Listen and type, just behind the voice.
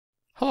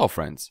Hello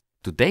friends,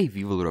 today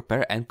we will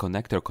repair N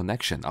connector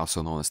connection,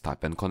 also known as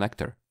type N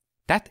connector.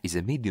 That is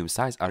a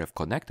medium-sized RF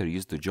connector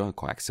used to join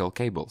coaxial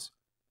cables.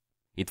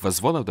 It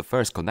was one of the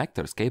first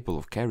connectors capable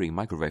of carrying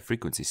microwave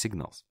frequency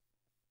signals.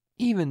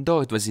 Even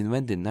though it was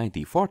invented in the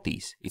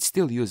 1940s, it's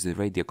still used in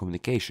radio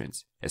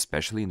communications,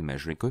 especially in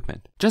measuring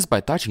equipment. Just by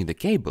touching the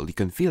cable, you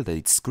can feel that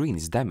its screen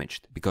is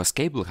damaged because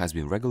cable has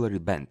been regularly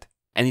bent,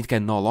 and it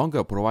can no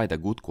longer provide a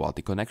good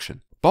quality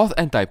connection. Both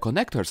N-type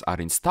connectors are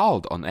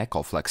installed on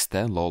Ecoflex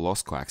 10 low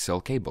loss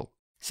coaxial cable.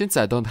 Since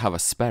I don't have a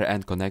spare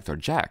N connector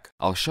jack,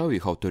 I'll show you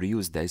how to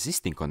reuse the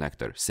existing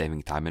connector,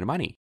 saving time and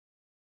money.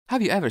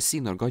 Have you ever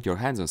seen or got your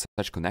hands on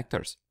such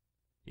connectors?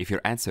 If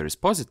your answer is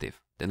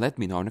positive, then let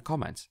me know in the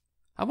comments.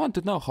 I want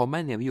to know how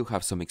many of you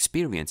have some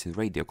experience in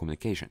radio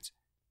communications.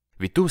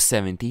 With two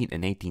 17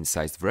 and 18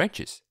 sized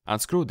wrenches,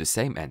 unscrew the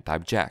same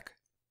N-type jack.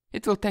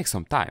 It will take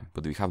some time,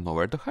 but we have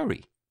nowhere to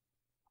hurry.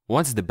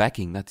 Once the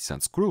backing nut is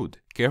unscrewed,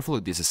 carefully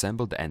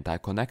disassemble the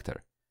N-type connector,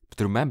 but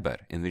remember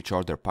in which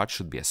order parts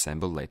should be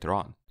assembled later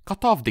on.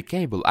 Cut off the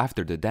cable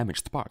after the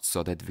damaged parts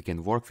so that we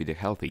can work with a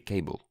healthy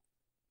cable.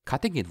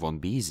 Cutting it won't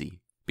be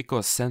easy,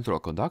 because central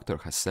conductor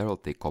has several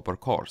thick copper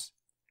cores.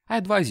 I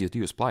advise you to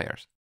use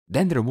pliers.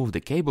 Then remove the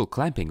cable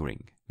clamping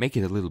ring, make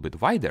it a little bit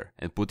wider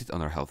and put it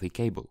on our healthy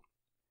cable.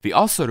 We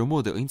also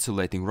remove the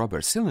insulating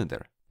rubber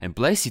cylinder and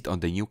place it on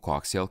the new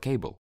coaxial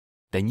cable.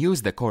 Then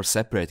use the core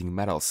separating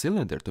metal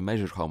cylinder to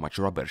measure how much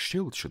rubber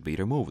shield should be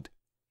removed.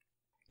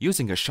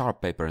 Using a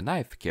sharp paper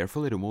knife,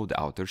 carefully remove the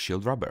outer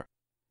shield rubber.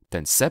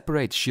 Then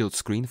separate shield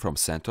screen from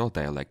central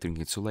dielectric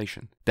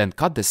insulation. Then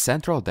cut the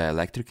central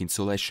dielectric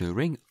insulation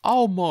ring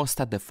almost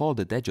at the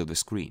folded edge of the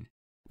screen.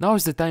 Now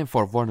is the time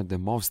for one of the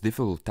most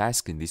difficult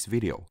tasks in this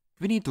video.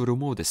 We need to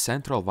remove the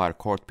central wire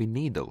cord pin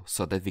needle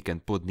so that we can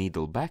put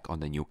needle back on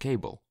the new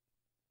cable.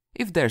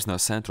 If there's no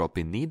central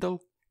pin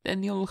needle,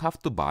 then you'll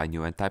have to buy a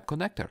new N-type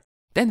connector.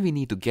 Then we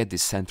need to get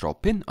this central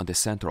pin on the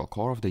central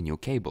core of the new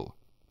cable.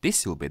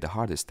 This will be the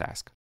hardest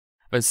task.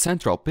 When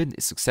central pin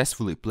is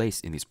successfully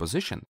placed in its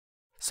position,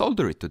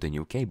 solder it to the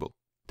new cable.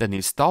 Then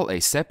install a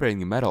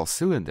separating metal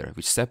cylinder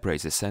which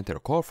separates the center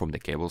core from the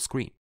cable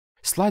screen.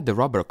 Slide the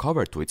rubber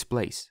cover to its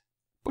place,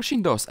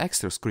 pushing those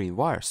extra screen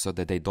wires so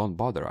that they don't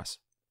bother us.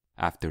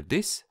 After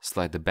this,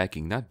 slide the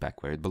backing nut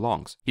back where it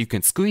belongs. You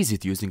can squeeze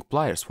it using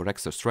pliers for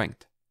extra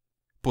strength.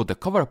 Put the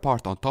cover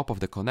part on top of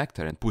the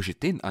connector and push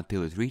it in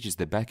until it reaches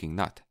the backing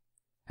nut.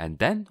 And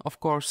then, of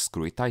course,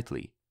 screw it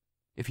tightly.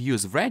 If you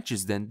use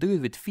wrenches, then do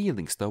it with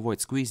feelings to avoid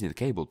squeezing the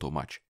cable too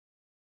much.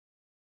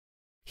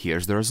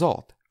 Here's the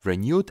result: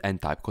 renewed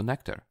N-type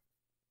connector.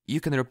 You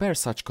can repair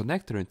such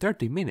connector in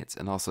 30 minutes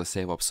and also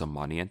save up some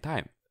money and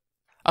time.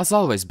 As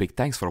always, big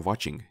thanks for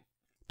watching.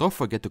 Don't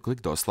forget to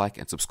click those like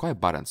and subscribe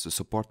buttons to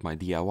support my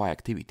DIY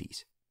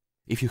activities.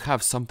 If you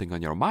have something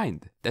on your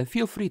mind, then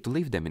feel free to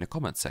leave them in the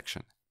comment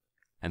section.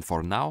 And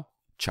for now,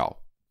 ciao.